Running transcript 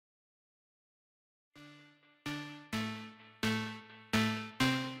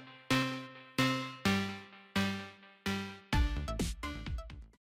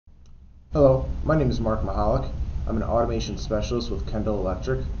Hello, my name is Mark Mahalik. I'm an automation specialist with Kendall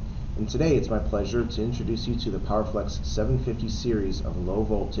Electric, and today it's my pleasure to introduce you to the PowerFlex 750 series of low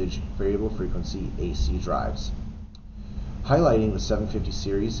voltage variable frequency AC drives. Highlighting the 750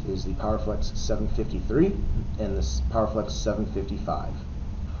 series is the PowerFlex 753 and the PowerFlex 755.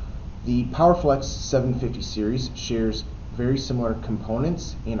 The PowerFlex 750 series shares very similar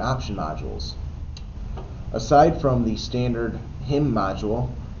components and option modules. Aside from the standard HIM module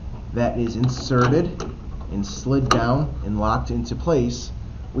that is inserted and slid down and locked into place,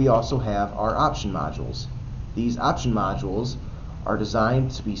 we also have our option modules. These option modules are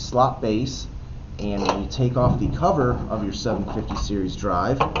designed to be slot based, and when you take off the cover of your 750 series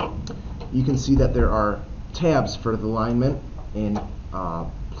drive, you can see that there are tabs for the alignment and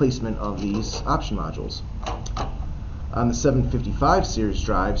placement of these option modules. On the 755 series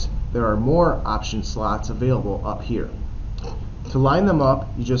drives, there are more option slots available up here. To line them up,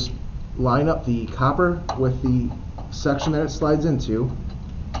 you just line up the copper with the section that it slides into,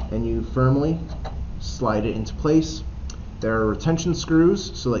 and you firmly slide it into place. There are retention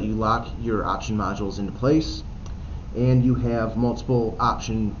screws so that you lock your option modules into place, and you have multiple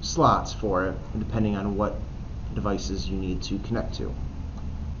option slots for it depending on what devices you need to connect to.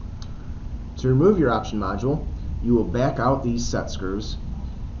 To remove your option module, you will back out these set screws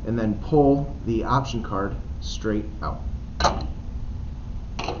and then pull the option card straight out.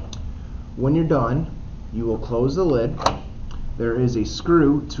 When you're done, you will close the lid. There is a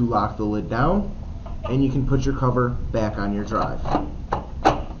screw to lock the lid down, and you can put your cover back on your drive.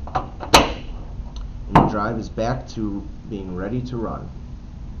 And your drive is back to being ready to run.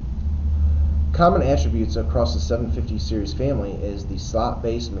 Common attributes across the 750 series family is the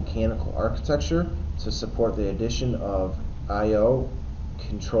slot-based mechanical architecture to support the addition of I/O,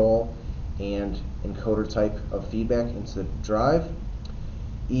 control, and encoder type of feedback into the drive.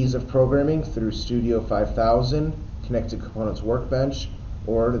 Ease of programming through Studio 5000, Connected Components Workbench,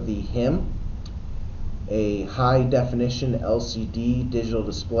 or the HIM. A high definition LCD digital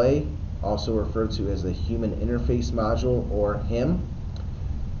display, also referred to as the Human Interface Module or HIM.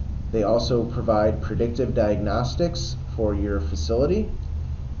 They also provide predictive diagnostics for your facility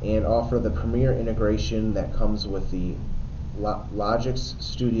and offer the premier integration that comes with the Logix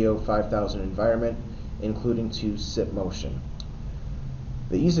Studio 5000 environment, including to SIP motion.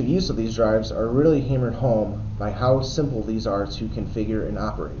 The ease of use of these drives are really hammered home by how simple these are to configure and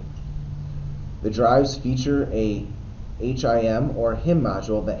operate. The drives feature a HIM or HIM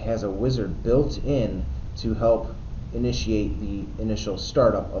module that has a wizard built in to help initiate the initial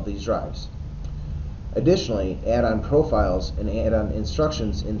startup of these drives. Additionally, add-on profiles and add-on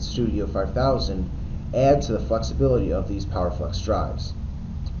instructions in Studio 5000 add to the flexibility of these PowerFlex drives.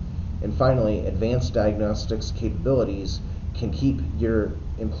 And finally, advanced diagnostics capabilities can keep your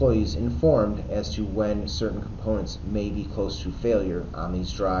employees informed as to when certain components may be close to failure on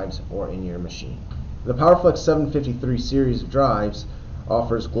these drives or in your machine. The PowerFlex 753 series of drives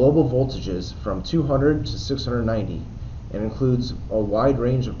offers global voltages from 200 to 690 and includes a wide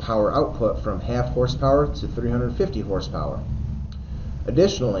range of power output from half horsepower to 350 horsepower.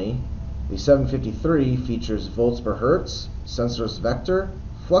 Additionally, the 753 features volts per hertz, sensorless vector,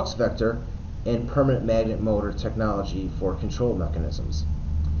 flux vector, and permanent magnet motor technology for control mechanisms.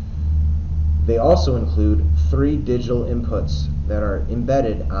 They also include 3 digital inputs that are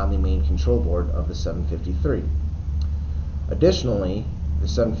embedded on the main control board of the 753. Additionally, the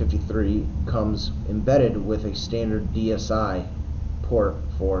 753 comes embedded with a standard DSI port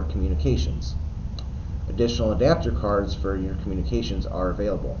for communications. Additional adapter cards for your communications are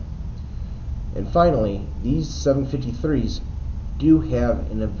available. And finally, these 753s do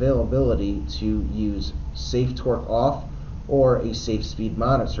have an availability to use safe torque off or a safe speed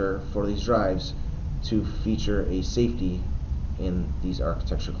monitor for these drives to feature a safety in these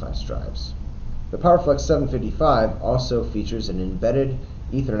architecture class drives. The PowerFlex 755 also features an embedded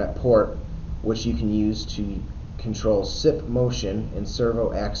Ethernet port which you can use to control SIP motion and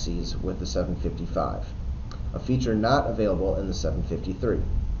servo axes with the 755, a feature not available in the 753.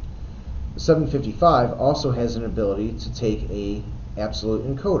 The 755 also has an ability to take a absolute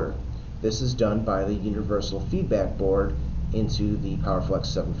encoder. This is done by the universal feedback board into the PowerFlex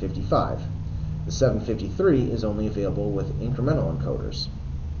 755. The 753 is only available with incremental encoders.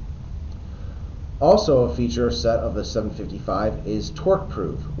 Also a feature set of the 755 is torque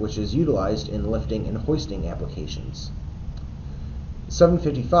proof, which is utilized in lifting and hoisting applications. The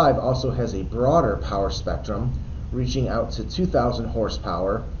 755 also has a broader power spectrum reaching out to 2,000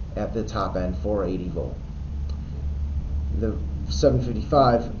 horsepower at the top end, 480 volt. The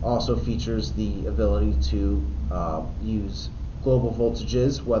 755 also features the ability to use global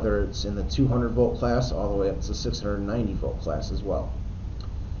voltages, whether it's in the 200 volt class all the way up to 690 volt class as well.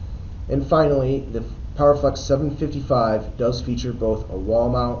 And finally, the PowerFlex 755 does feature both a wall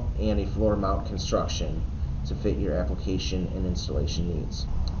mount and a floor mount construction to fit your application and installation needs.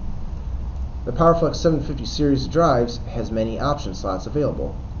 The PowerFlex 750 series of drives has many option slots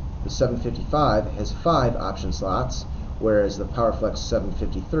available. The 755 has 5 option slots, whereas the PowerFlex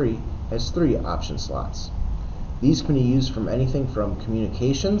 753 has 3 option slots. These can be used from anything from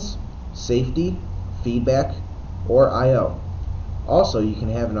communications, safety, feedback, or I/O. Also, you can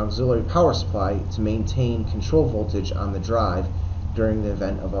have an auxiliary power supply to maintain control voltage on the drive during the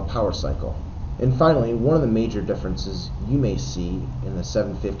event of a power cycle. And finally, one of the major differences you may see in the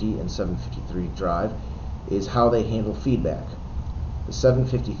 750 and 753 drive is how they handle feedback. The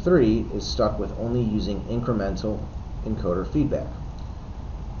 753 is stuck with only using incremental encoder feedback.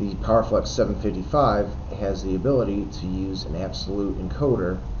 The PowerFlex 755 has the ability to use an absolute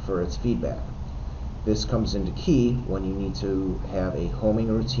encoder for its feedback. This comes into key when you need to have a homing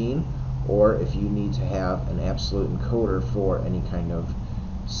routine, or if you need to have an absolute encoder for any kind of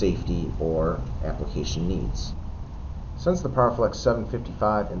safety or application needs. Since the PowerFlex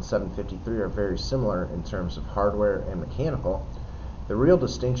 755 and 753 are very similar in terms of hardware and mechanical, the real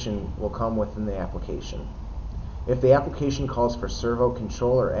distinction will come within the application. If the application calls for servo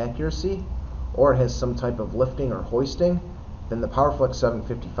control or accuracy, or has some type of lifting or hoisting, then the PowerFlex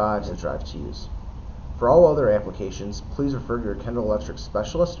 755 is the drive to use. For all other applications, please refer to your Kendall Electric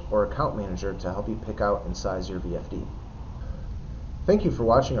specialist or account manager to help you pick out and size your VFD. Thank you for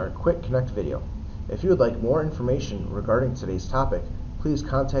watching our Quick Connect video. If you would like more information regarding today's topic, please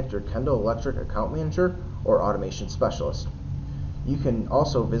contact your Kendall Electric account manager or automation specialist. You can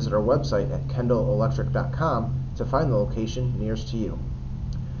also visit our website at kendallelectric.com to find the location nearest to you.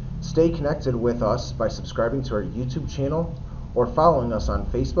 Stay connected with us by subscribing to our YouTube channel or following us on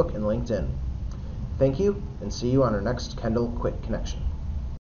Facebook and LinkedIn. Thank you, and see you on our next Kendall Quick Connection.